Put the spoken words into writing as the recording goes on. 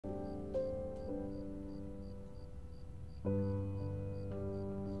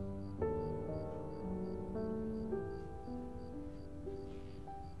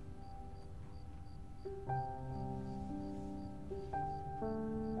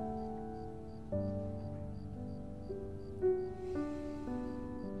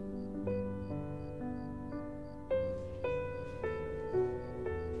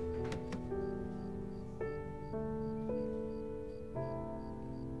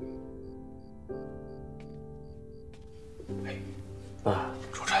爸，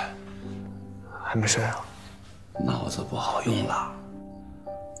楚晨，还没睡啊？脑子不好用了。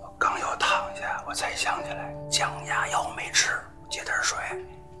我刚要躺下，我才想起来降压药没吃，接点水。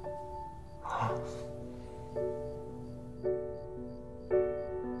啊。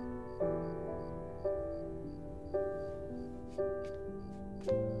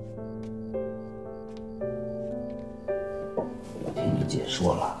听你姐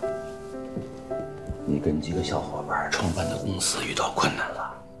说了，你跟几个小伙伴创办的公司遇到困难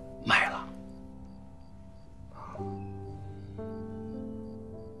了，卖了。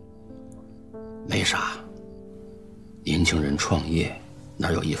没啥，年轻人创业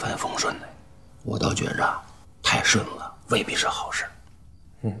哪有一帆风顺的？我倒觉着太顺了未必是好事。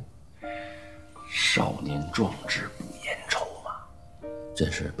少年壮志不言愁嘛，这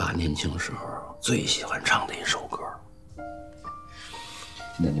是爸年轻时候最喜欢唱的一首歌。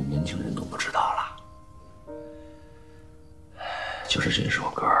现在你们年轻人都不知道了，就是这首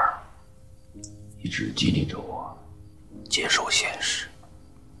歌一直激励着我接受现实，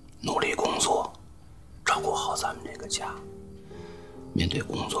努力工作，照顾好咱们这个家，面对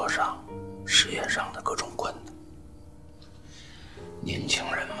工作上、事业上的各种困难。年轻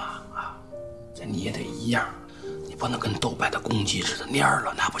人嘛，这你也得一样，你不能跟斗败的公鸡似的蔫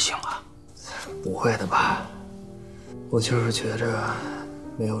了，那不行啊。不会的吧？我就是觉着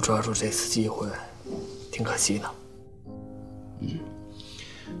没有抓住这次机会，挺可惜的。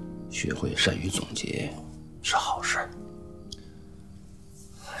学会善于总结是好事。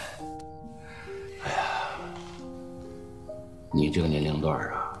哎呀，你这个年龄段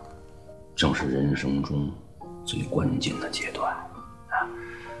啊，正是人生中最关键的阶段啊，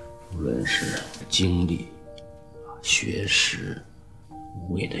无论是经历、学识、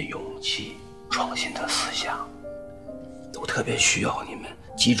无畏的勇气、创新的思想，都特别需要你们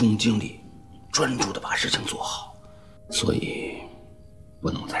集中精力，专注的把事情做好。所以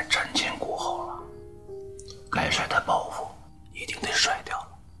不能再瞻前顾后了，该甩的包袱一定得甩掉了。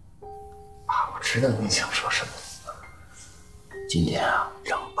爸，我知道你想说什么。今天啊，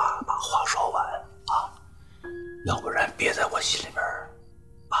让爸把话说完啊，要不然憋在我心里边，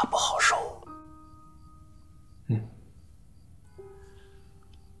爸不好受。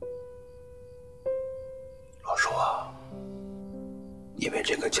老叔啊，你为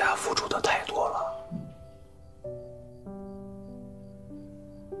这个家付出的太多了，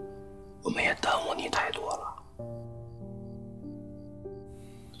我们也耽误你太多了，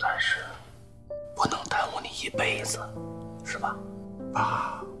但是不能耽误你一辈子，是吧？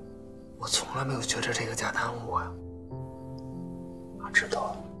爸，我从来没有觉着这个家耽误我呀。我知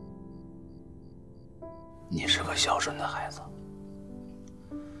道，你是个孝顺的孩子，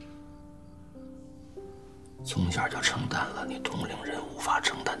从小就承担了你同龄人无法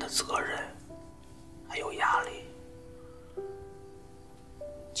承担的责任，还有压力。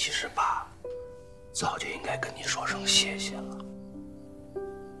其实爸早就应该跟你说声谢谢了，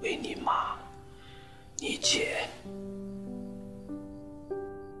为你妈、你姐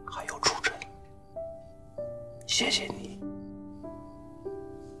还有楚晨，谢谢你。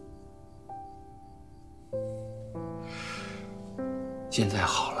现在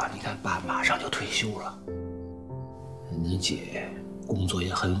好了，你看爸马上就退休了，你姐工作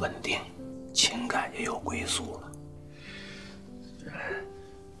也很稳定，情感也有归宿了。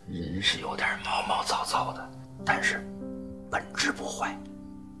人是有点毛毛躁躁的，但是本质不坏，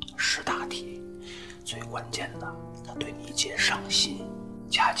识大体。最关键的，他对你姐上心，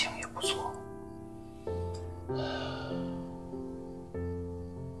家境也不错。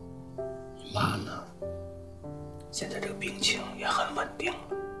你妈呢？现在这个病情也很稳定了，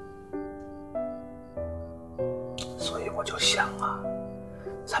所以我就想啊，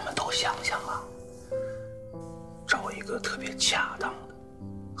咱们都想想啊，找一个特别恰当的、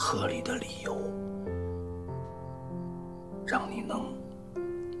合理的理由，让你能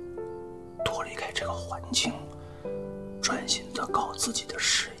脱离开这个环境，专心的搞自己的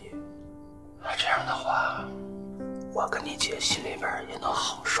事业。这样的话，我跟你姐心里边也能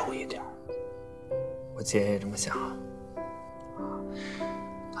好受一点。我姐也这么想啊。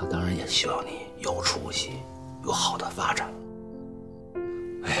她当然也希望你有出息，有好的发展。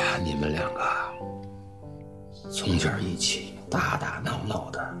哎呀，你们两个从小一起打打闹闹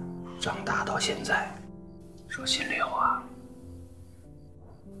的，长大到现在，说心里话，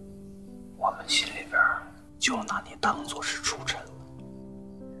我们心里边就拿你当作是楚晨了。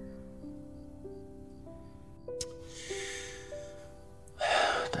哎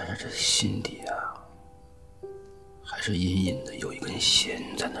呀，但是这心底啊，还是隐隐的有一根弦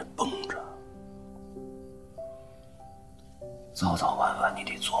在那绷着。早早晚晚你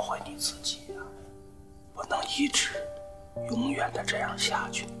得做回你自己呀，不能一直永远的这样下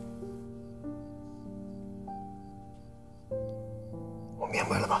去。我明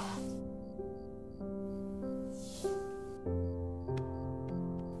白了吧？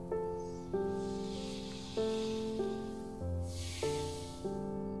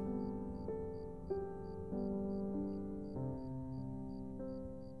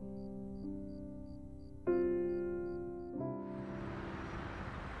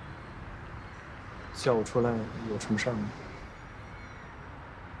叫我出来有什么事儿吗？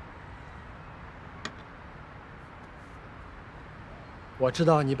我知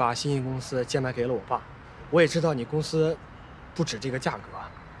道你把新兴公司贱卖给了我爸，我也知道你公司不止这个价格。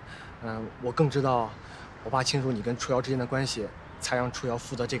我更知道，我爸清楚你跟楚瑶之间的关系，才让楚瑶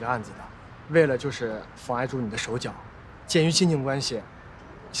负责这个案子的，为了就是妨碍住你的手脚。鉴于亲情关系，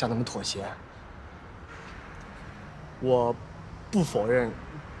向他们妥协。我不否认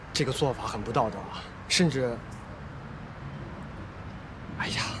这个做法很不道德，甚至，哎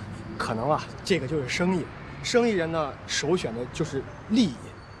呀，可能啊，这个就是生意，生意人呢首选的就是利益，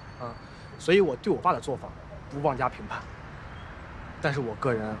所以我对我爸的做法不妄加评判。但是我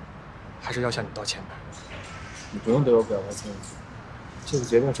个人还是要向你道歉的。你不用对我表达歉意，这个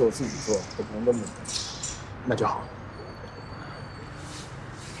决定是我自己做，我不用问你。那就好。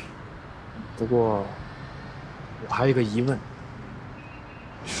不过，我还有一个疑问。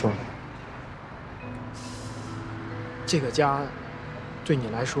说，这个家对你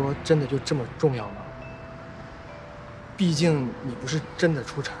来说真的就这么重要吗？毕竟你不是真的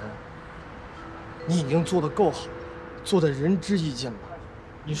出尘，你已经做得够好，做得仁至义尽了。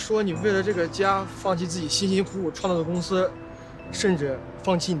你说你为了这个家放弃自己辛辛苦苦创造的公司，甚至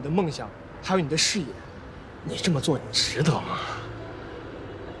放弃你的梦想，还有你的事业，你这么做值得吗？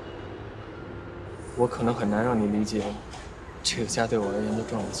我可能很难让你理解这个家对我而言的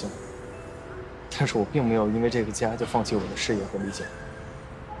重要性，但是我并没有因为这个家就放弃我的事业和理想，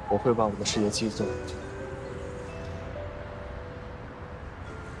我会把我的事业继续做下去。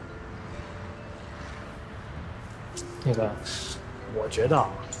那个，我觉得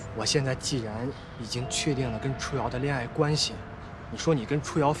我现在既然已经确定了跟楚瑶的恋爱关系，你说你跟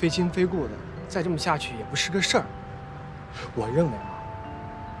楚瑶非亲非故的，再这么下去也不是个事儿。我认为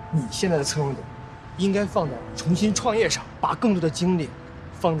你现在的侧重点应该放在重新创业上，把更多的精力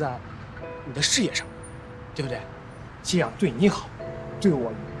放在你的事业上，对不对？这样对你好，对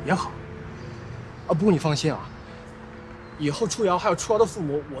我也好。不过你放心啊，以后楚瑶还有楚瑶的父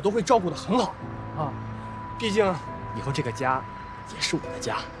母，我都会照顾得很好啊。毕竟以后这个家也是我的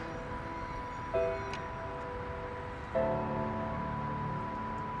家。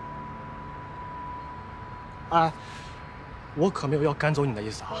哎，我可没有要赶走你的意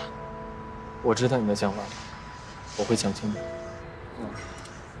思啊。我知道你的想法，我会想清楚。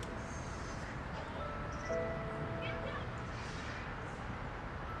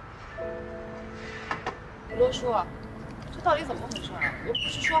罗叔，这到底怎么回事啊？我不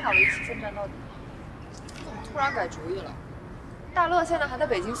是说好了一起奋战到底吗？你怎么突然改主意了？大乐现在还在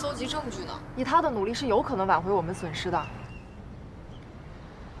北京搜集证据呢，以他的努力是有可能挽回我们损失的。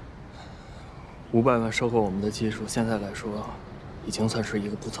500万收购我们的技术，现在来说，已经算是一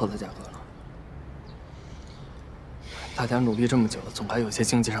个不错的价格了。大家努力这么久了，总该有些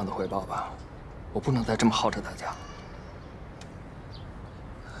经济上的回报吧？我不能再这么耗着大家。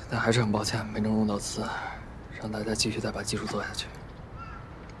但还是很抱歉，没能用到资，让大家继续再把技术做下去。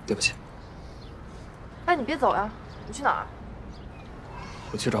对不起。哎，你别走呀！你去哪儿？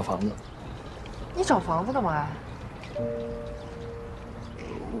我去找房子。你找房子干嘛呀？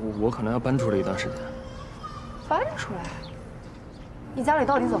我可能要搬出来一段时间。搬出来？你家里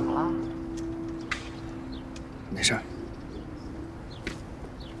到底怎么了？没事儿。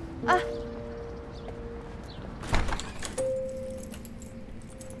哎，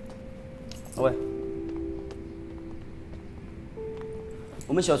喂，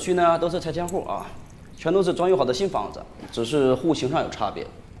我们小区呢都是拆迁户啊，全都是装修好的新房子，只是户型上有差别。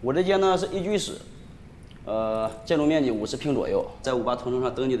我这间呢是一居室，建筑面积50平左右，在58同城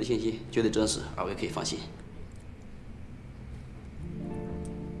上登记的信息绝对真实，二位可以放心。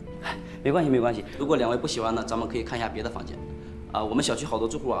没关系，没关系。如果2位不喜欢呢，咱们可以看一下别的房间。我们小区好多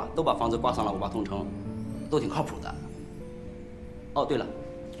住户啊，都把房子挂上了58同城，都挺靠谱的。哦，对了，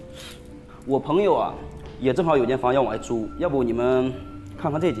我朋友啊，也正好有间房要往外租，要不你们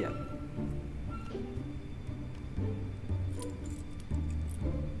看看这间。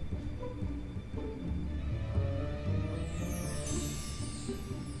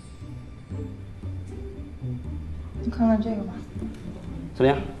你看看这个吧。怎么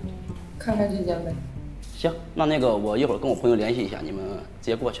样？看看这间呗。行，那个我一会儿跟我朋友联系一下，你们直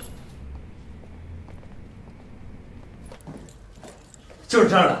接过去。就是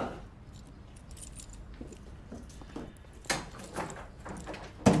这儿的。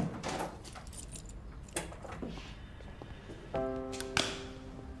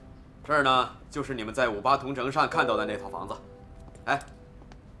这儿呢，就是你们在58同城上看到的那套房子。哎，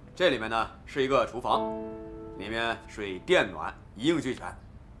这里面呢是一个厨房，里面水电暖一应俱全。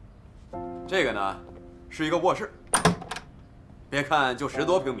这个呢是一个卧室，别看就10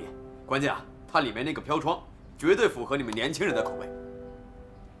多平米，关键啊，它里面那个飘窗绝对符合你们年轻人的口味。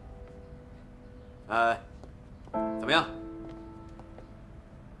怎么样？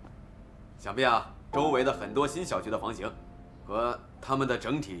想必啊，周围的很多新小区的房型和他们的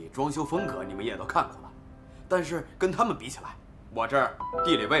整体装修风格你们也都看过了，但是跟他们比起来，我这儿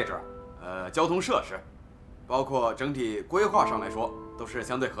地理位置，交通设施，包括整体规划上来说，都是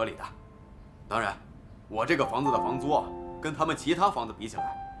相对合理的。当然，我这个房子的房租啊，跟他们其他房子比起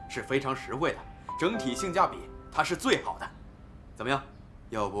来是非常实惠的，整体性价比它是最好的。怎么样？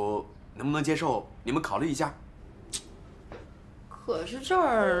要不能不能接受？你们考虑一下。可是这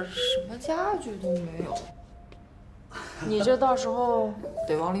儿什么家具都没有，你这到时候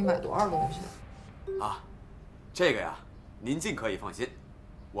得往里买多少东西啊？这个呀，您尽可以放心，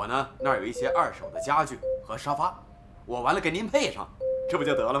我呢那儿有一些2手的家具和沙发，我完了给您配上，这不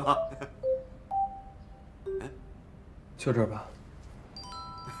就得了吗？就这儿吧。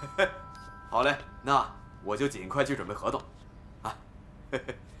好嘞，那我就尽快去准备合同，啊。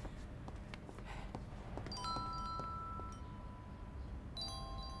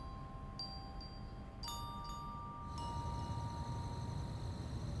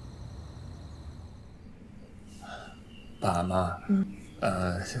爸妈，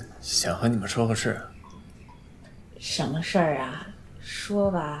想和你们说个事。什么事儿啊？说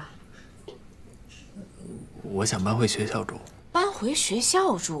吧。我想搬回学校住。搬回学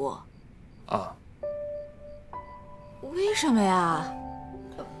校住？啊。为什么呀？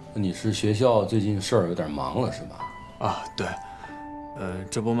你是学校最近事儿有点忙了是吧？啊，对。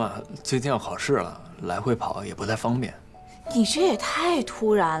这不嘛，最近要考试了，来回跑也不太方便。你这也太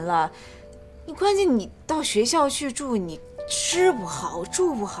突然了。你关键你到学校去住，你吃不好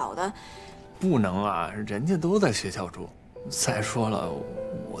住不好的。不能啊，人家都在学校住。再说了，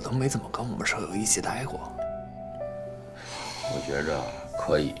我都没怎么跟我们舍友一起待过。我觉着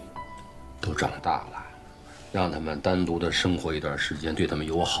可以，都长大了，让他们单独的生活一段时间，对他们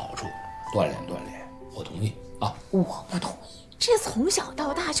有好处，锻炼锻炼。我同意啊。我不同意，这从小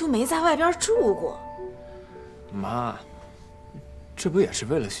到大就没在外边住过。妈，这不也是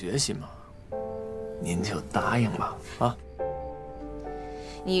为了学习吗？您就答应吧，啊！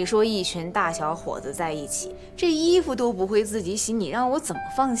你说一群大小伙子在一起，这衣服都不会自己洗，你让我怎么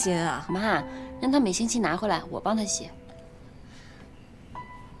放心啊？妈，让他每星期拿回来，我帮他洗。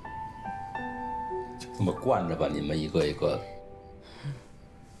就这么惯着吧，你们一个一个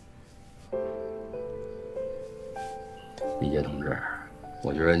的。李杰同志，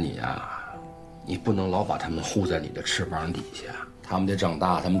我觉得你呀，你不能老把他们护在你的翅膀底下。他们得长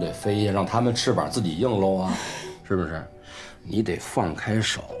大，他们得飞呀，让他们翅膀自己硬喽啊，是不是？你得放开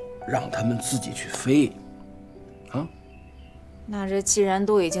手，让他们自己去飞，啊？那这既然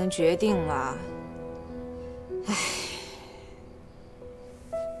都已经决定了，唉，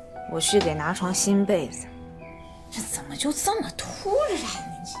我去给拿床新被子。这怎么就这么突然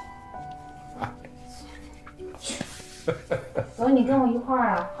呢？走，你跟我一块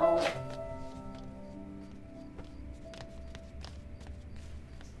儿啊。好。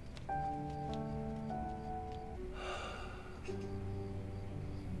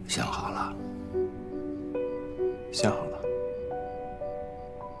想好了，想好了。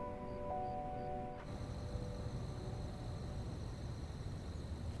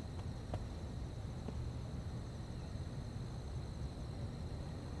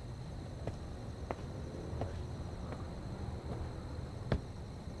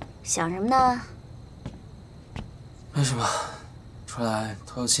想什么呢？没什么，出来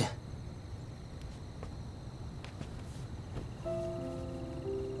透透气。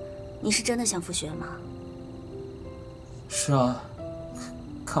你是真的想复学吗？是啊，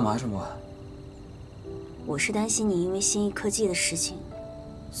干嘛这么晚？我是担心你因为新艺科技的事情，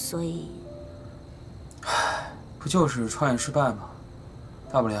所以……不就是创业失败吗？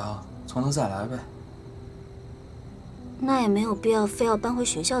大不了从头再来呗。那也没有必要非要搬回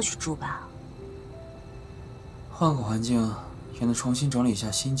学校去住吧？换个环境也能重新整理一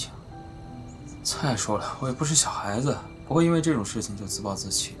下心情。再说了，我也不是小孩子，不会因为这种事情就自暴自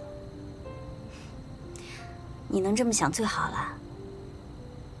弃。你能这么想最好了。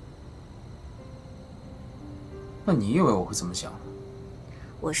那你以为我会怎么想呢？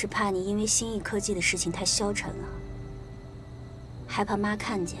我是怕你因为新艺科技的事情太消沉了。害怕妈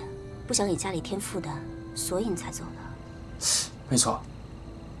看见，不想给家里添负担，所以你才走的。没错，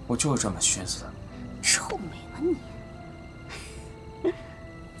我就是这么寻思的。臭美了你！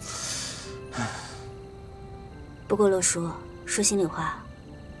不过乐叔，说心里话，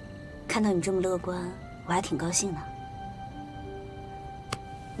看到你这么乐观，我还挺高兴的。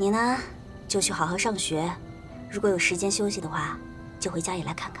你呢，就去好好上学，如果有时间休息的话，就回家里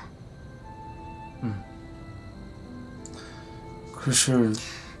来看看。嗯。可是，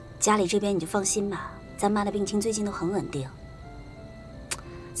家里这边你就放心吧，咱妈的病情最近都很稳定。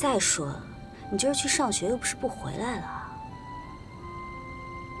再说，你这是去上学，又不是不回来了。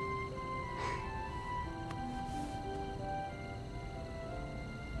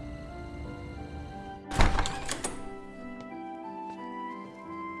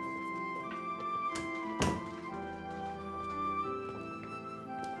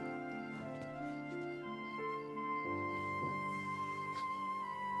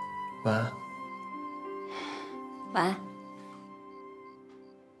晚安。晚安。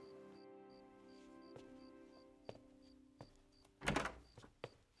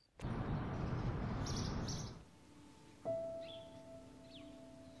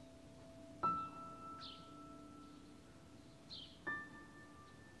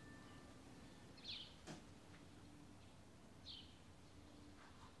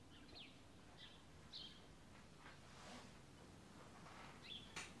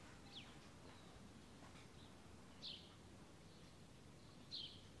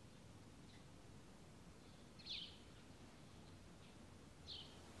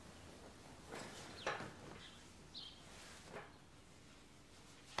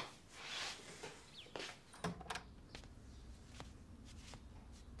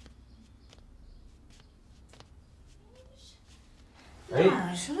哎，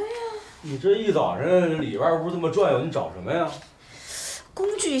哪去了呀？你这一早上里边屋这么转悠，你找什么呀？工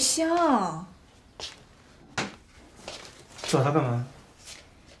具箱。找它干嘛？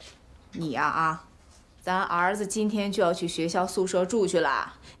你呀咱儿子今天就要去学校宿舍住去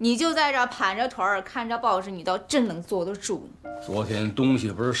了，你就在这儿盘着腿儿看着报纸，你倒真能坐得住。昨天东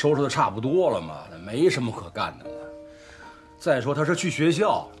西不是收拾的差不多了吗？没什么可干的了。再说他是去学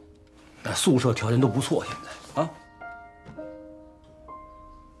校，那宿舍条件都不错，现在啊。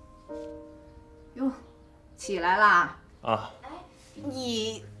哟，起来啦！啊。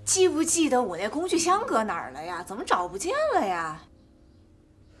你记不记得我那工具箱搁哪儿了呀？怎么找不见了呀？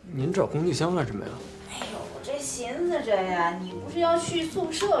您找工具箱干什么呀？哎呦，我这寻思着呀，你不是要去宿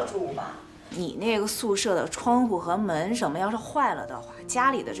舍住吗？你那个宿舍的窗户和门什么要是坏了的话，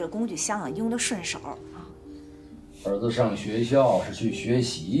家里的这工具箱啊用得顺手啊。儿子上学校是去学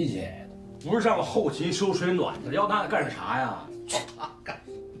习去，不是上后勤收水暖去，要那干啥呀？干。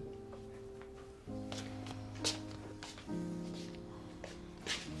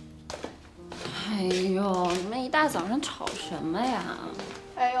哎呦，你们一大早上吵什么呀？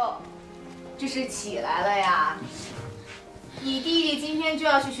哎呦，这是起来了呀！你弟弟今天就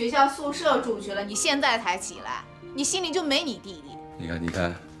要去学校宿舍住去了，你现在才起来，你心里就没你弟弟？你看，你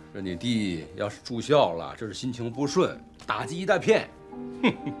看，这你弟要是住校了，这是心情不顺，打击一大片。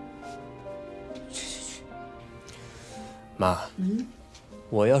哼哼。去。妈，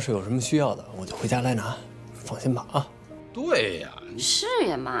我要是有什么需要的，我就回家来拿，放心吧啊。对呀，是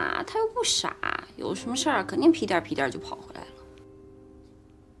呀妈，他又不傻，有什么事儿肯定屁颠屁颠就跑回来了。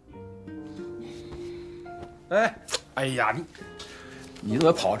哎呀，你怎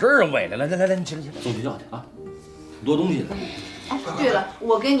么跑这儿尾来了？来，你起来，送学校去啊！很多东西呢。哎，对了，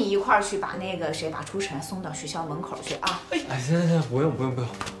我跟你一块儿去把那个谁，把初晨送到学校门口去啊！哎，行，不用，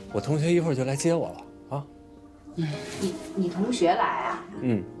我同学一会儿就来接我了啊。你同学来啊？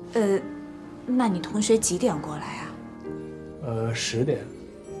那你同学几点过来啊？10点。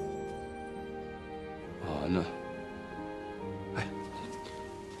那，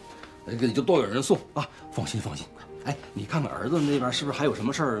那个就都有人送啊，放心。哎，你看看儿子那边是不是还有什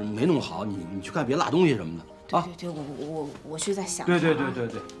么事儿没弄好？你去看，别落东西什么的啊。对，我去再想。对。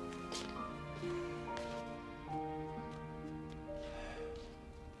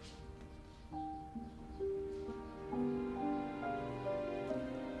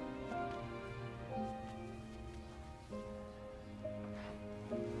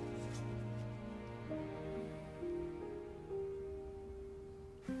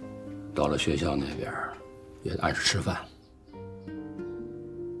到了学校那边，也按时吃饭，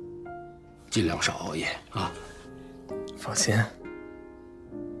尽量少熬夜啊。放心，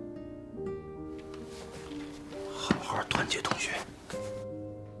好好团结同学。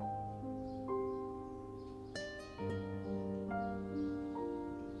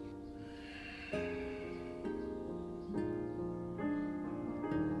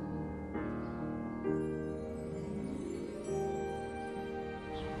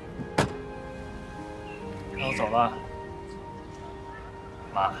走了。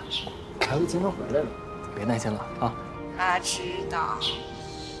妈，孩子今天回来了，别耐心了啊。他知道，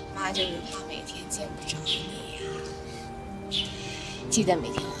妈就是怕每天见不着你呀。记得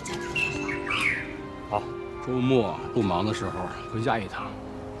每天往家打电话。好，周末不忙的时候回家一趟，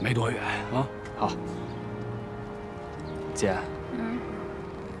没多远啊。好，姐，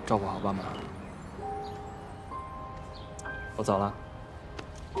照顾好爸妈。我走了。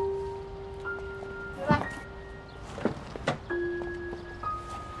拜拜。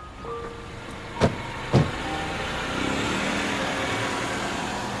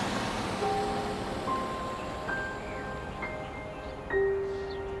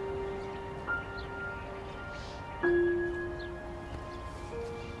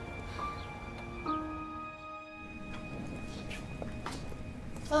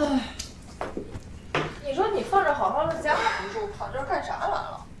哎，你说你放着好好的家不住，跑这儿干啥来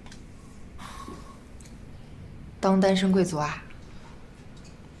了？当单身贵族啊？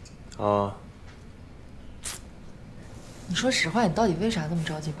啊。你说实话，你到底为啥这么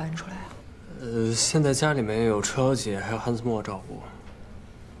着急搬出来啊？现在家里面有车小姐还有汉斯莫照顾，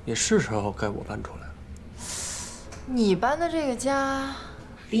也是时候该我搬出来了。你搬的这个家，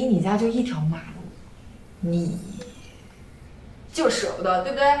离你家就一条马路，你就舍不得，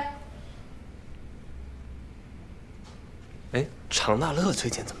对不对？哎，常大乐最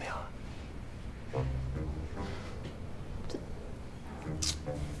近怎么样啊？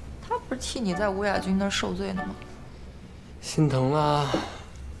他不是替你在吴亚军那儿受罪呢吗？心疼啦。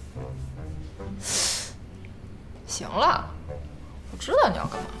行了，我知道你要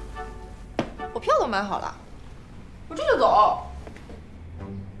干嘛，我票都买好了，我这就走。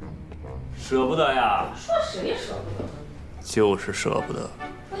舍不得呀？说谁舍不得？就是舍不得。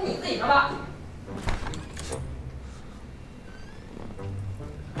那你自己的吧。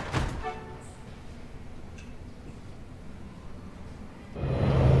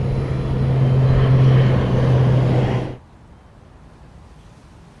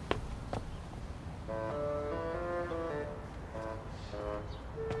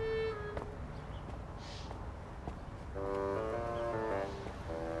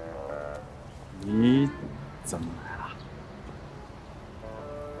你怎么来了？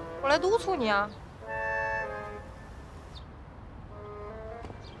我来督促你啊。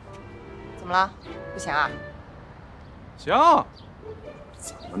怎么了？不行啊？行，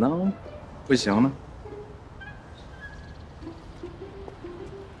怎么能不行呢？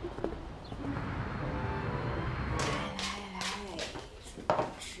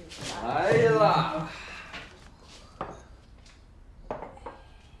来了。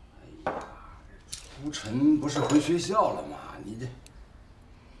朱晨不是回学校了吗？你这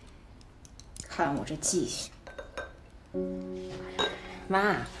看我这记性。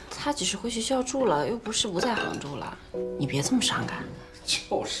妈，他只是回学校住了，又不是不在杭州了，你别这么伤感。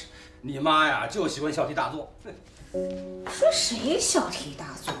就是，你妈呀，就喜欢小题大做。说谁小题大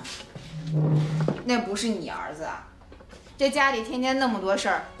做？那不是你儿子啊！这家里天天那么多事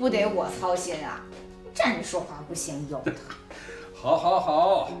儿，不得我操心啊？站着说话不嫌有的。好，好，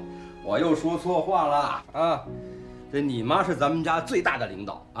好，我又说错话了啊！这你妈是咱们家最大的领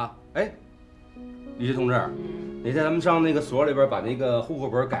导啊！哎，李杰同志，哪天咱们上那个所里边把那个户口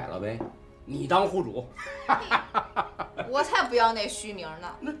本改了呗？你当户主。我才不要那虚名呢，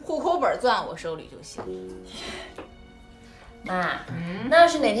户口本攥我手里就行。妈，那要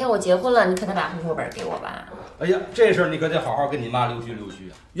是哪天我结婚了，你可得把户口本给我吧。哎呀，这事儿你可得好好跟你妈溜须溜须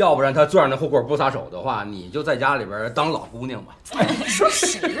啊，要不然她攥着那户口不撒手的话，你就在家里边当老姑娘吧。说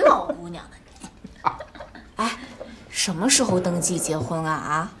谁老姑娘呢你？哎，什么时候登记结婚啊？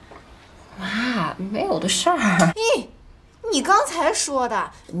啊？妈，没有的事儿。咦，你刚才说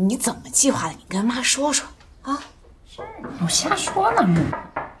的，你怎么计划的？你跟妈说说啊。我瞎说呢。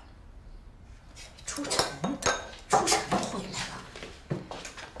出城回来了。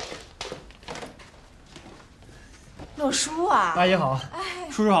洛叔啊，阿姨好，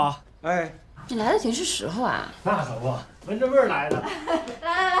叔叔好。哎，你来的挺是时候啊。那可不，闻着味儿来的。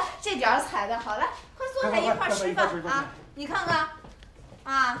来，这点踩的好，来，快坐下一块儿吃饭啊！你看看，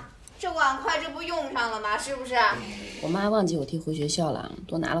啊，这碗筷这不用上了吗？是不是？我妈忘记我弟回学校了，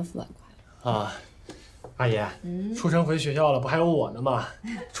多拿了副碗筷。啊，阿姨，初晨回学校了，不还有我呢吗？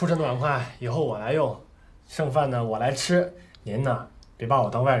初晨的碗筷以后我来用，剩饭呢我来吃。您呢，别把我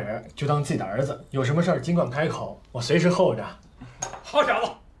当外人，就当自己的儿子。有什么事儿尽管开口，我随时候着。好小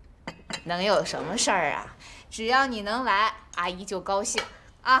子，能有什么事儿啊？只要你能来，阿姨就高兴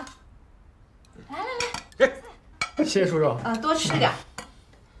啊！来，谢谢叔叔。多吃点。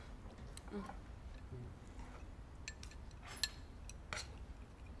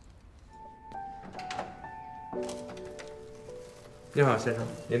你好，先生，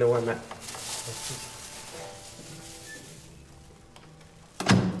您的外卖。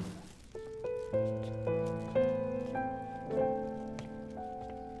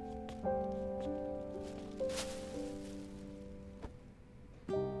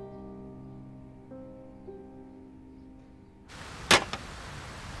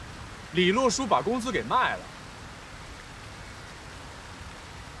李洛书把公司给卖了。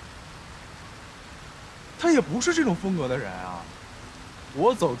 他也不是这种风格的人啊！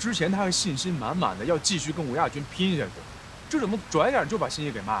我走之前，他还信心满满的要继续跟吴亚军拼下去，这怎么转眼就把心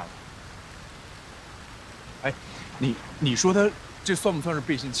意给卖了？哎，你说他这算不算是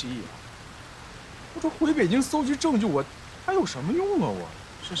背信弃义啊？我这回北京搜集证据，我还有什么用啊？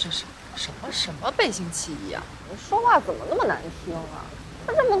我什么背信弃义啊？你说话怎么那么难听啊？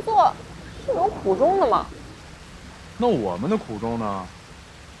他这么做是有苦衷的吗？那我们的苦衷呢？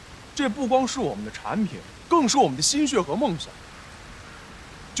 这不光是我们的产品，更是我们的心血和梦想。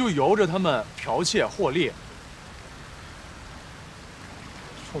就由着他们剽窃获利，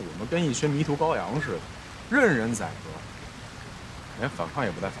说我们跟一群迷途羔羊似的，任人宰割，连反抗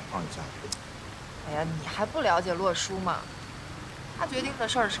也不带反抗一下。哎呀，你还不了解洛书吗？他决定的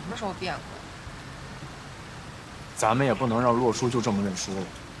事儿什么时候变过？咱们也不能让洛书就这么认输了。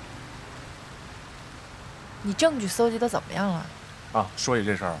你证据搜集的怎么样了？啊，说起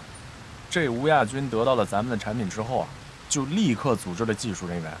这事儿。 这吴亚军得到了咱们的产品之后啊，就立刻组织了技术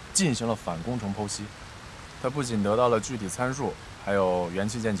人员进行了反工程剖析。他不仅得到了具体参数，还有元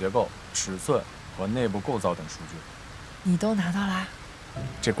器件结构、尺寸和内部构造等数据。你都拿到啦？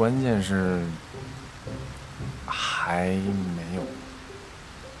这关键是还没有。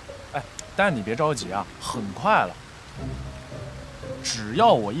哎，但是你别着急啊，很快了。只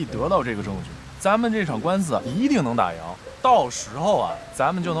要我一得到这个证据，咱们这场官司一定能打赢。 到时候啊，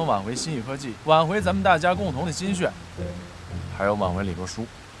咱们就能挽回新义科技，挽回咱们大家共同的心血，还有挽回李洛书。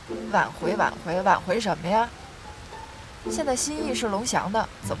挽回什么呀？现在新义是龙翔的，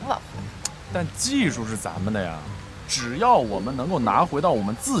怎么挽回？但技术是咱们的呀，只要我们能够拿回到我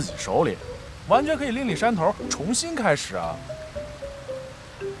们自己手里，完全可以另立山头，重新开始啊。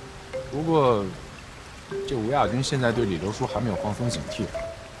不过，这吴亚军现在对李洛书还没有放松警惕，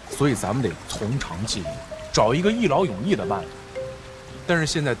所以咱们得从长计议。 找一个一劳永逸的办法，但是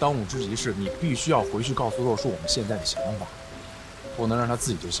现在当务之急是你必须要回去告诉洛书我们现在的想法，不能让他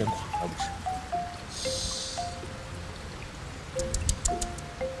自己就先垮了，不是？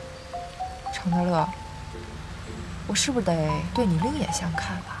程德乐，我是不是得对你另眼相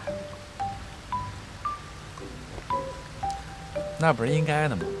看了？那不是应该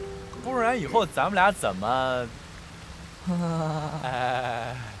的吗？不然以后咱们俩怎么？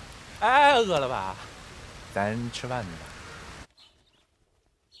哎，饿了吧？ 咱吃饭去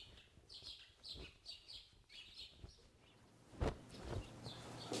吧。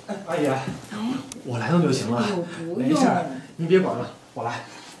哎，阿姨，我来弄就行了。不用，没事，您别管了，我来。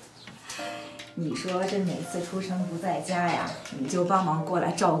你说这每次出生不在家呀，你就帮忙过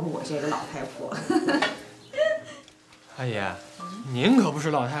来照顾我这个老太婆。阿姨，您可不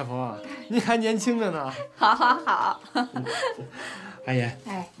是老太婆，您还年轻着呢。好。阿姨，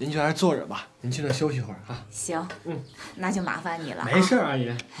哎，您就在这坐着吧，您去那休息会儿啊。行，那就麻烦你了。没事，阿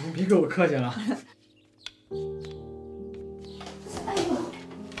姨，您别给我客气了。哎呦，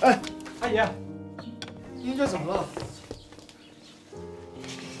哎，阿姨，您这怎么了？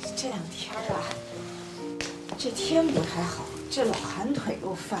这两天啊，这天不太好，这老寒腿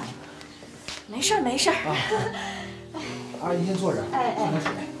又犯了。没事。啊，阿姨先坐着，哎，喝点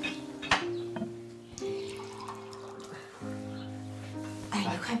水。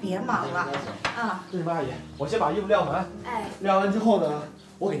 你快别忙了啊！这什么，阿姨，我先把衣服晾完。哎，晾完之后呢，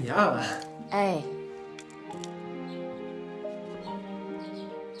我给您按按。哎。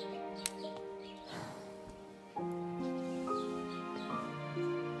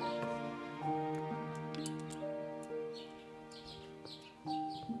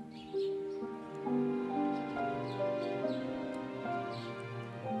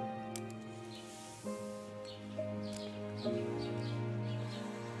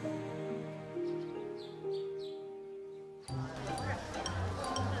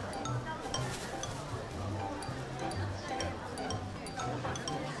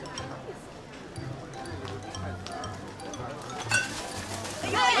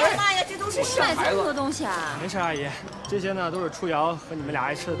买这么多东西啊？没事，阿姨，这些呢都是初瑶和你们俩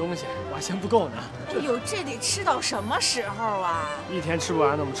爱吃的东西，我还嫌不够呢。哎呦，这得吃到什么时候啊？一天吃不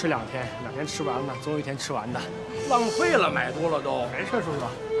完的我们吃2天，2天吃完了总有一天吃完的。浪费了，买多了都。没事，叔叔。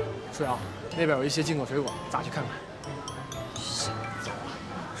初瑶，那边有一些进口水果，咱去看看。走啊，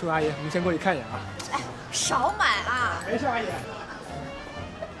叔叔阿姨，我们先过去看一眼啊。哎，少买啊。没事，阿姨。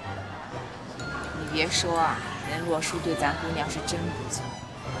别说啊，人洛叔对咱姑娘是真不错。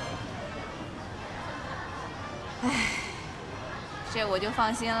哎，这我就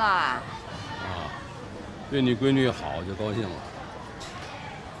放心了。啊，对你闺女好就高兴了。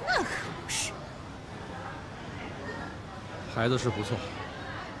那可不是。孩子是不错。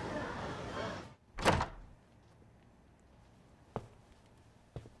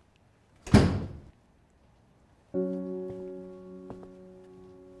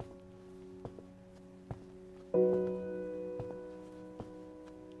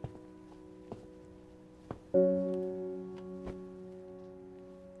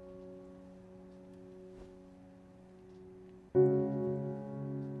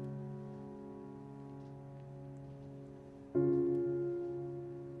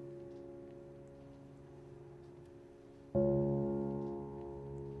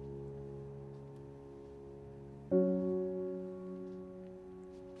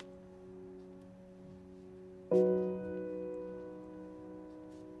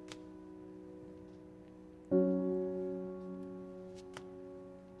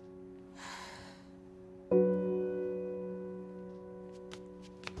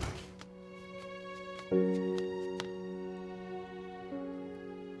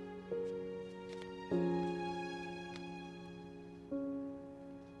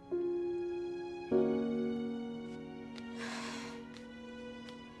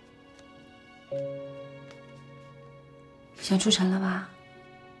 想出城了吧？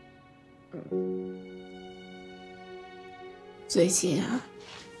最近啊，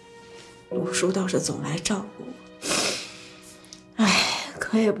陆叔倒是总来照顾我。哎，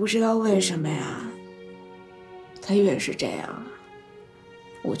可也不知道为什么呀，他越是这样啊，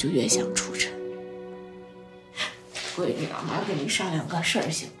我就越想出城。闺女啊，妈跟你商量个事儿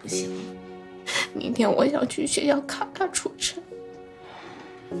行不行？明天我想去学校看看楚晨。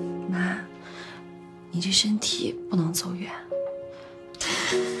妈，你这身体不能走远。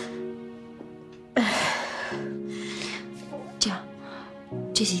这样，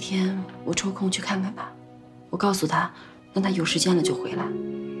这几天我抽空去看看吧。我告诉他，让他有时间了就回来。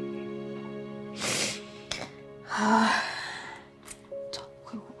好。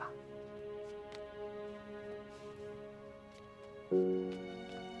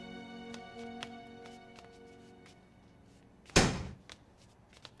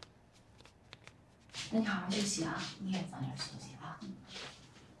 那你好好休息啊，你也早点休息啊。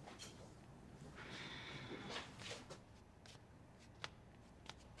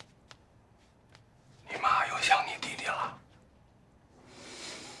你妈又想你弟弟了。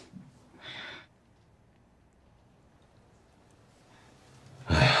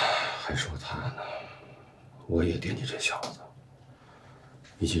哎呀，还说他呢，我也惦记这小子。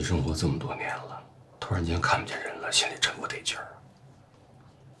一起生活这么多年了，突然间看不见人了，心里真不得劲儿。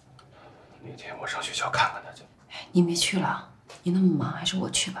 那天我上学校看看他去。你别去了，你那么忙，还是我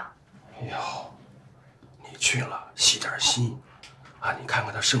去吧。哎呦，你去了，细点心啊！你看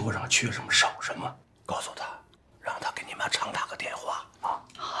看他生活上缺什么少什么，告诉他，让他给你妈常打个电话啊。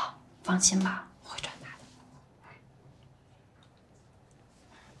好，放心吧，我会转达的。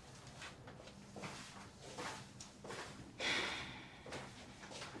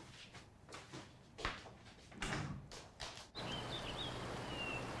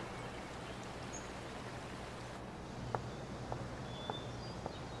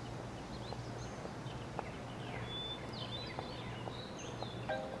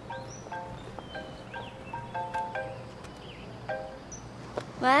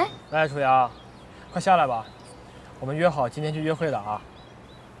喂，来，楚瑶，快下来吧，我们约好今天去约会的啊。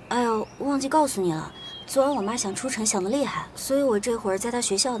哎呦，忘记告诉你了，昨晚我妈想出城，想得厉害，所以我这会儿在她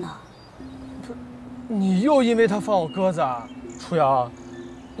学校呢。你又因为她放我鸽子啊，楚瑶，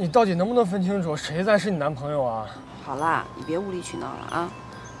你到底能不能分清楚谁才是你男朋友啊？好啦，你别无理取闹了啊！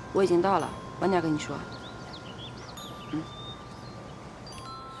我已经到了，晚点跟你说。嗯。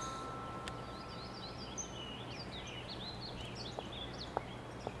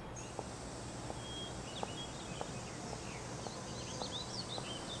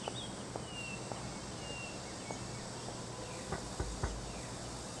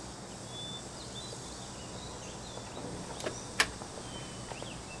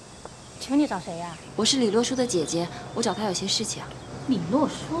 请问你找谁呀？我是李洛书的姐姐，我找她有些事情。李洛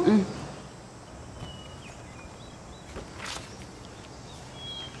书？嗯。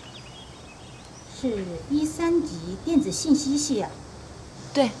是13级电子信息系啊？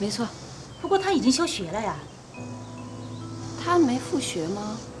对，没错。不过他已经休学了呀。他没复学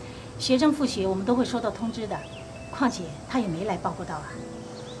吗？学生复学我们都会收到通知的，况且他也没来报过到啊。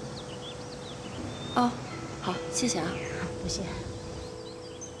哦，好，谢谢啊。不谢。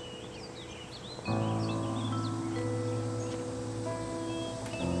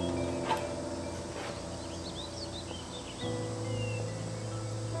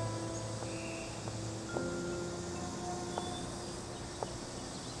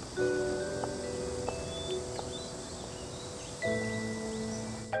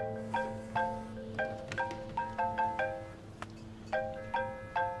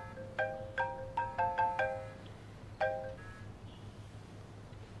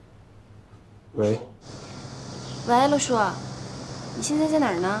喂。喂，陆叔，你现在在哪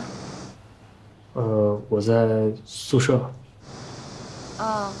儿呢？我在宿舍。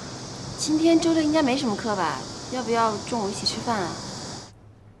哦，今天周六应该没什么课吧？要不要中午一起吃饭啊？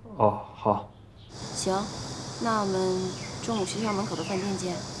哦，好。行，那我们中午学校门口的饭店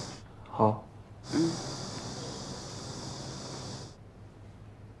见。好。嗯。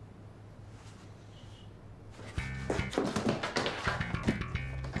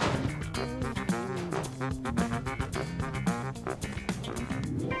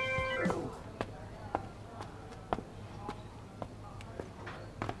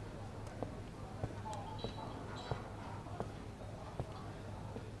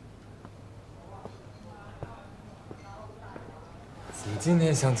你今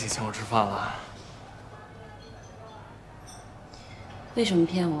天想起请我吃饭了？为什么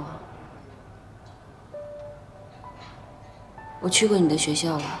骗我？我去过你的学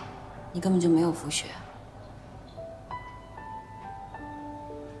校了，你根本就没有复学。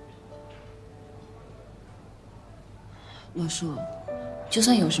罗叔，就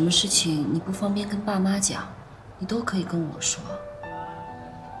算有什么事情你不方便跟爸妈讲，你都可以跟我说。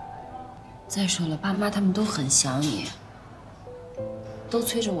再说了，爸妈他们都很想你，都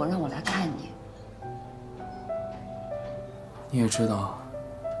催着我让我来看你。你也知道，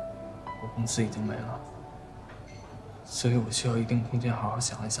我公司已经没了，所以我需要一定空间好好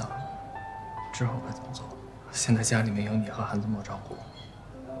想一想，之后该怎么做。现在家里面有你和韩子墨照顾，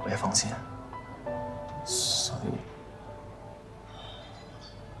我也放心。所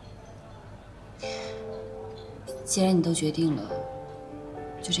以，既然你都决定了，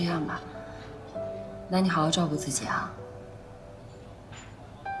就这样吧。那你好好照顾自己啊。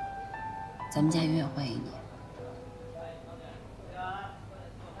咱们家永远欢迎你。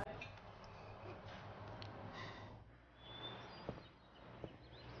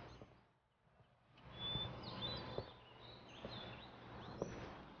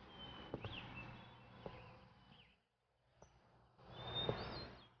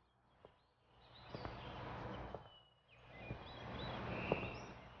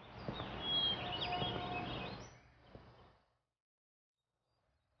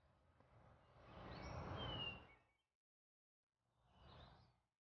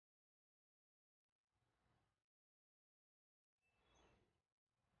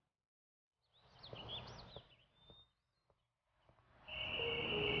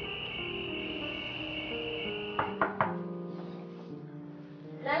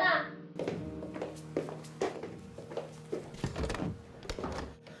来啦！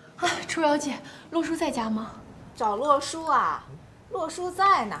啊，楚瑶姐，洛叔在家吗？找洛叔啊，洛叔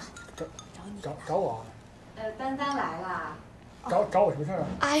在呢。找我？丹丹来了。找我什么事儿啊？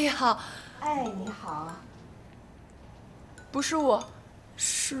阿姨好。哎，你好。不是我，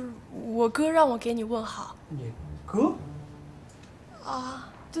是我哥让我给你问好。你哥？啊，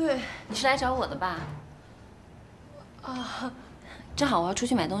对。你是来找我的吧？啊。正好我要出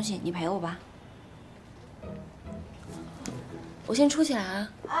去买东西，你陪我吧。我先出去了啊。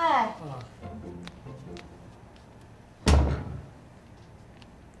哎。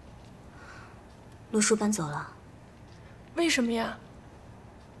陆叔搬走了。为什么呀？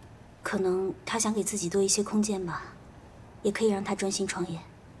可能他想给自己多一些空间吧，也可以让他专心创业。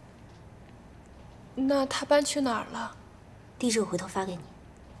那他搬去哪儿了？地址我回头发给你。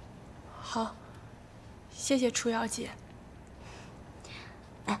好，谢谢楚瑶姐。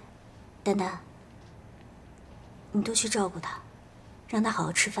丹丹，你多去照顾他，让他好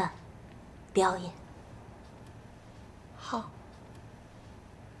好吃饭，别熬夜。好。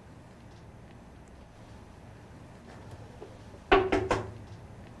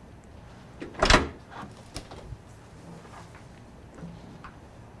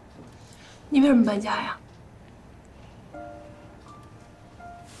你为什么搬家呀？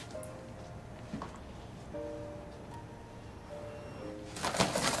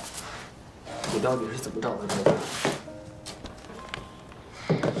你到底是怎么找到这个？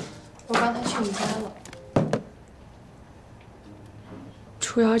我刚才去你家了。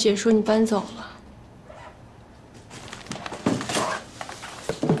楚瑶姐说你搬走了。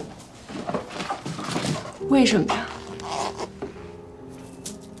为什么呀？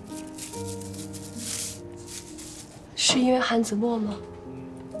是因为韩子墨吗？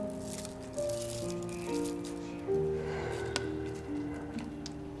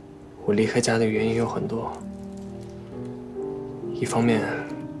我离开家的原因有很多，一方面，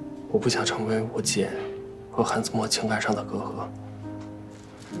我不想成为我姐和韩子墨情感上的隔阂，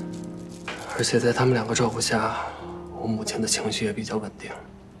而且在他们两个照顾下，我母亲的情绪也比较稳定。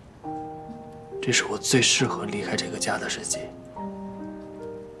这是我最适合离开这个家的时机。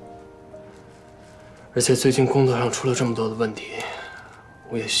而且最近工作上出了这么多的问题，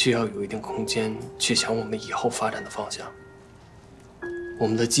我也需要有一定空间去想我们以后发展的方向。我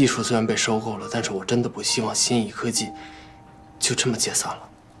们的技术虽然被收购了，但是我真的不希望新义科技就这么解散了。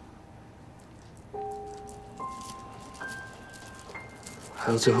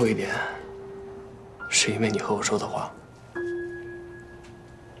还有最后一点，是因为你和我说的话。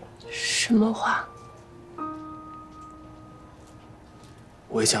什么话？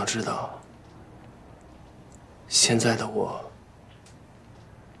我也想知道，现在的我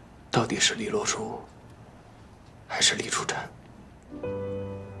到底是李洛书，还是李楚晨？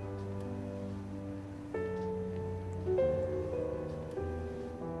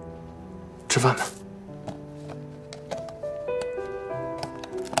吃饭吧。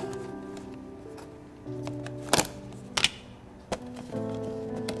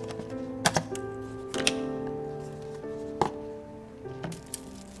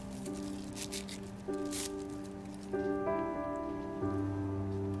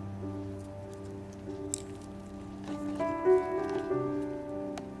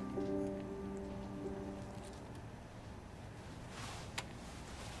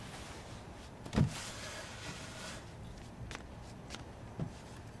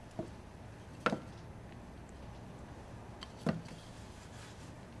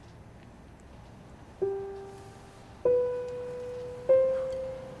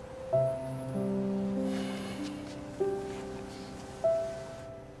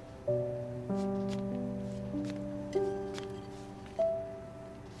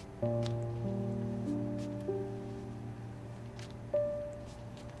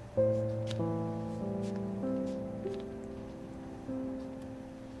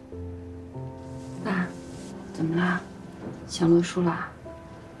爸，怎么啦？想论述啦？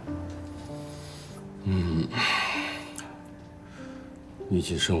一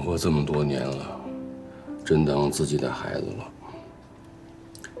起生活这么多年了，真当自己的孩子了。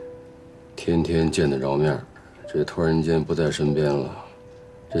天天见得着面，这突然间不在身边了，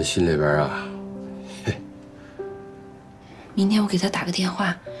这心里边啊，明天我给他打个电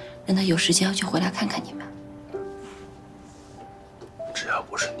话，让他有时间就回来看看你们。只要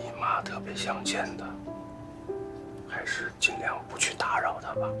不是你妈特别想见的，还是尽量不去打扰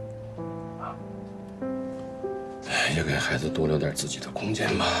她吧。啊，也给孩子多留点自己的空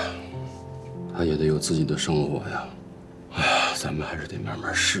间吧，他也得有自己的生活呀。哎呀，咱们还是得慢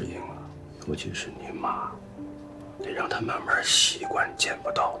慢适应啊，尤其是你妈，得让她慢慢习惯见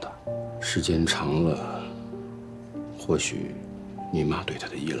不到她。时间长了，或许你妈对她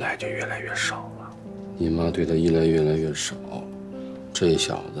的依赖就越来越少了。你妈对她依赖越来越少，这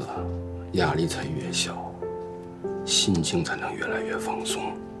小子压力才越小，心情才能越来越放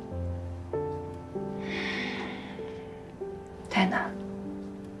松。太难。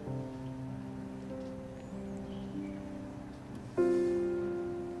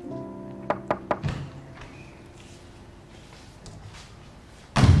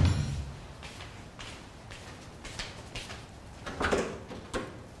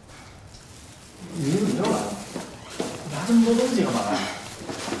你怎么又来了？拿这么多东西干嘛呀？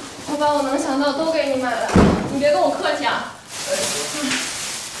我把我能想到都给你买了，你别跟我客气啊。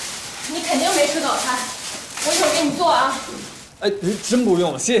你肯定没吃早餐，我一会儿给你做啊。哎，真不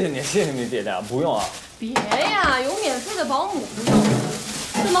用，谢谢你，谢谢你，姐姐，不用啊。别呀，有免费的保姆不用。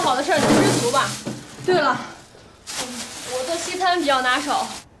这么好的事儿你知足吧。对了，我做西餐比较拿手。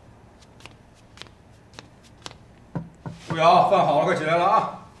楚瑶，饭好了，快起来了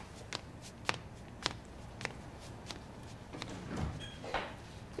啊！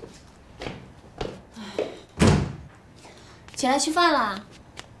起来吃饭啦！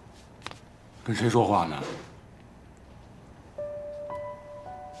跟谁说话呢？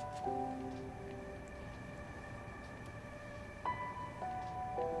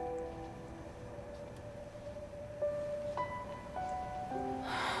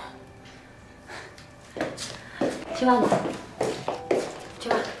吃饭吧，吃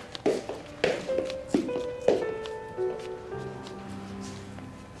吧。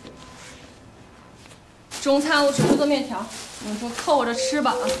中餐我只会做面条，你就凑合着吃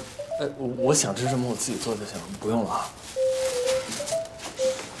吧啊。我想吃什么我自己做就行，不用了啊。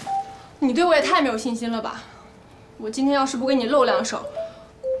你对我也太没有信心了吧！我今天要是不给你露两手，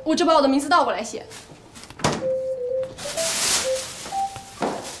我就把我的名字倒过来写。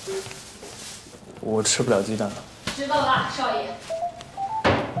我吃不了鸡蛋了。知道了，少爷。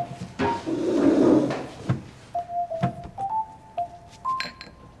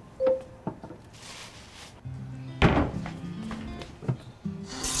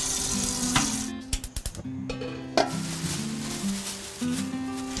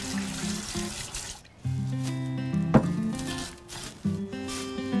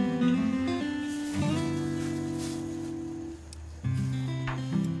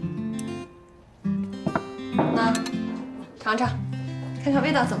尝尝，看看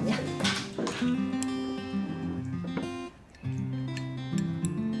味道怎么样。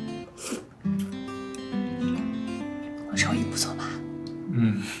手艺不错吧？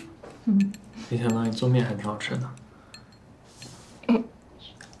嗯，没想到你做面还挺好吃的。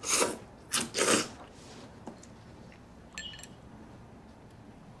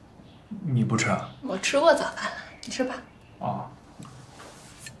你不吃啊？我吃过早饭了，你吃吧。哦。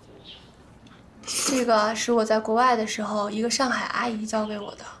这个是我在国外的时候一个上海阿姨教给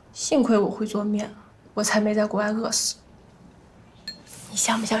我的，幸亏我会做面，我才没在国外饿死。你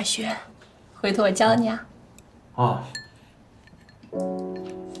想不想学？回头我教你啊。哦。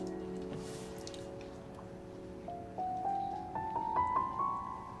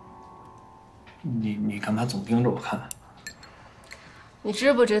你干嘛总盯着我看？你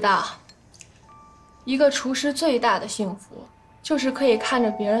知不知道，一个厨师最大的幸福，就是可以看着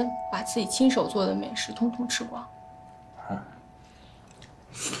别人把自己亲手做的美食通通吃光。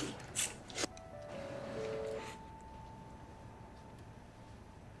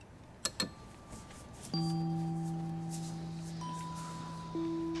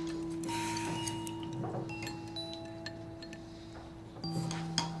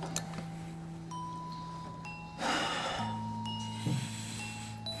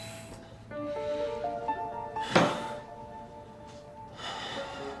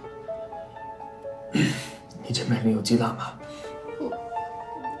你这面里有鸡蛋吗？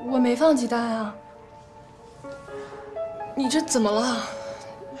我没放鸡蛋啊。你这怎么了？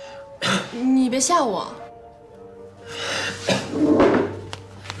你别吓我。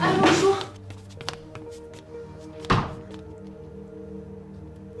哎，陆叔。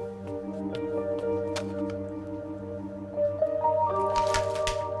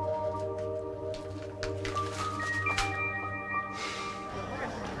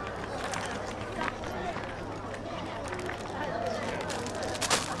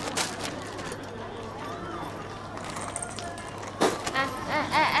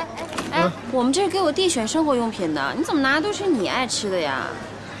我们这是给我弟选生活用品的，你怎么拿的都是你爱吃的呀？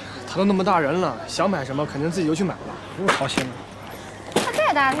他都那么大人了，想买什么肯定自己就去买了，不用操心了。他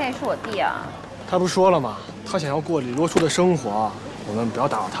再大他也是我弟啊。他不说了吗？他想要过李罗叔的生活，我们不要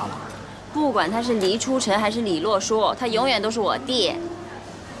打扰他了。不管他是黎初晨还是李洛书，他永远都是我弟。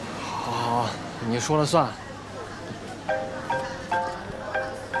好，你说了算。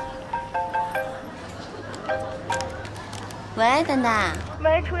喂，丹丹。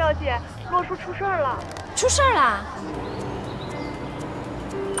喂，楚瑶姐，洛叔出事儿了。出事儿了？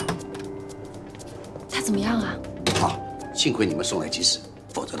他怎么样啊？好，幸亏你们送来及时，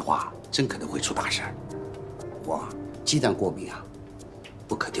否则的话，真可能会出大事儿。我鸡蛋过敏啊，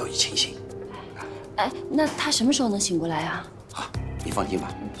不可掉以轻心。哎，那他什么时候能醒过来啊？好，你放心吧，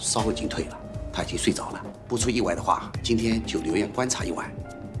烧已经退了，他已经睡着了。不出意外的话，今天就留院观察一晚，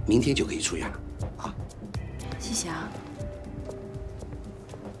明天就可以出院了。啊，谢谢啊。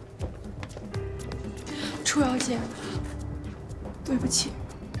楚瑶姐，对不起。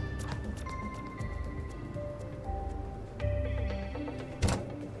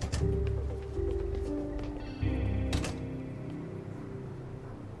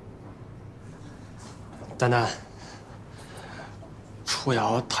丹丹，楚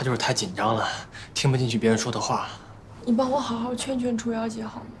瑶她就是太紧张了，听不进去别人说的话。你帮我好好劝劝楚瑶姐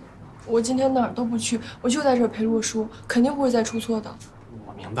好吗？我今天哪儿都不去，我就在这儿陪洛叔，肯定不会再出错的。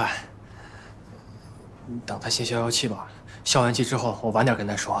我明白。你等他歇消消气吧，消完气之后，我晚点跟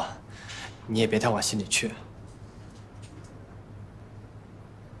他说，你也别太往心里去。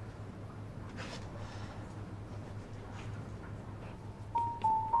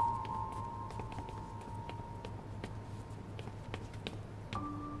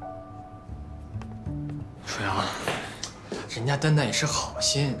楚阳，人家丹丹也是好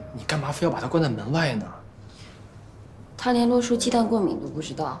心，你干嘛非要把她关在门外呢？他连洛叔鸡蛋过敏都不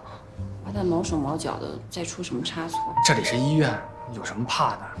知道。把他毛手毛脚的，再出什么差错？这里是医院，有什么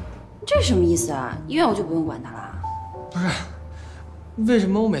怕的？这什么意思啊？医院我就不用管他了？不是，为什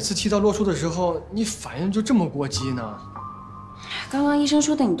么我每次提到洛叔的时候，你反应就这么过激呢？刚刚医生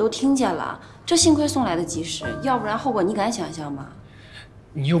说的你都听见了，这幸亏送来的及时，要不然后果你敢想象吗？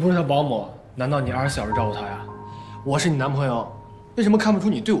你又不是他保姆，难道你24小时照顾他呀？我是你男朋友，为什么看不出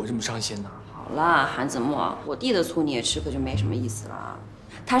你对我这么伤心呢？好了，韩子墨，我弟的醋你也吃，可就没什么意思了。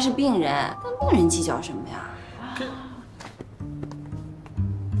他是病人，跟病人计较什么呀？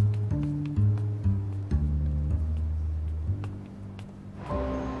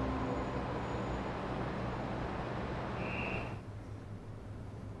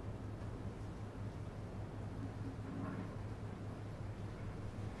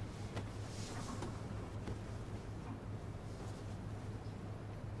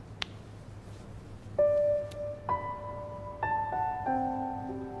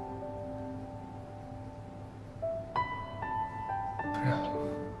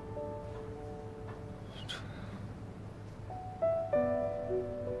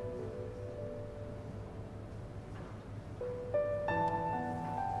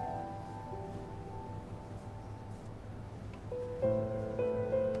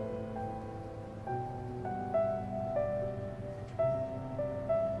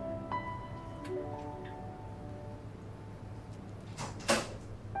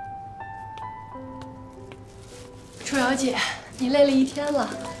楚瑶姐，你累了一天了，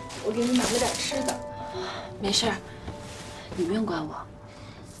我给你买了点吃的。没事儿，你不用管我。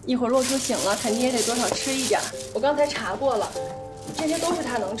一会儿洛叔醒了，肯定也得多少吃一点。我刚才查过了，这些都是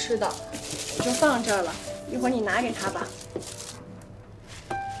他能吃的，我就放这儿了。一会儿你拿给他吧。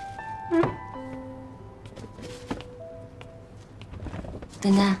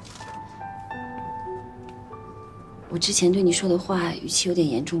丹丹，我之前对你说的话语气有点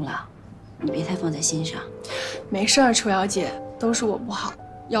严重了，你别太放在心上。没事儿，楚瑶姐，都是我不好。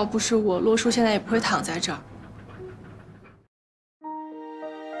要不是我，洛叔现在也不会躺在这儿。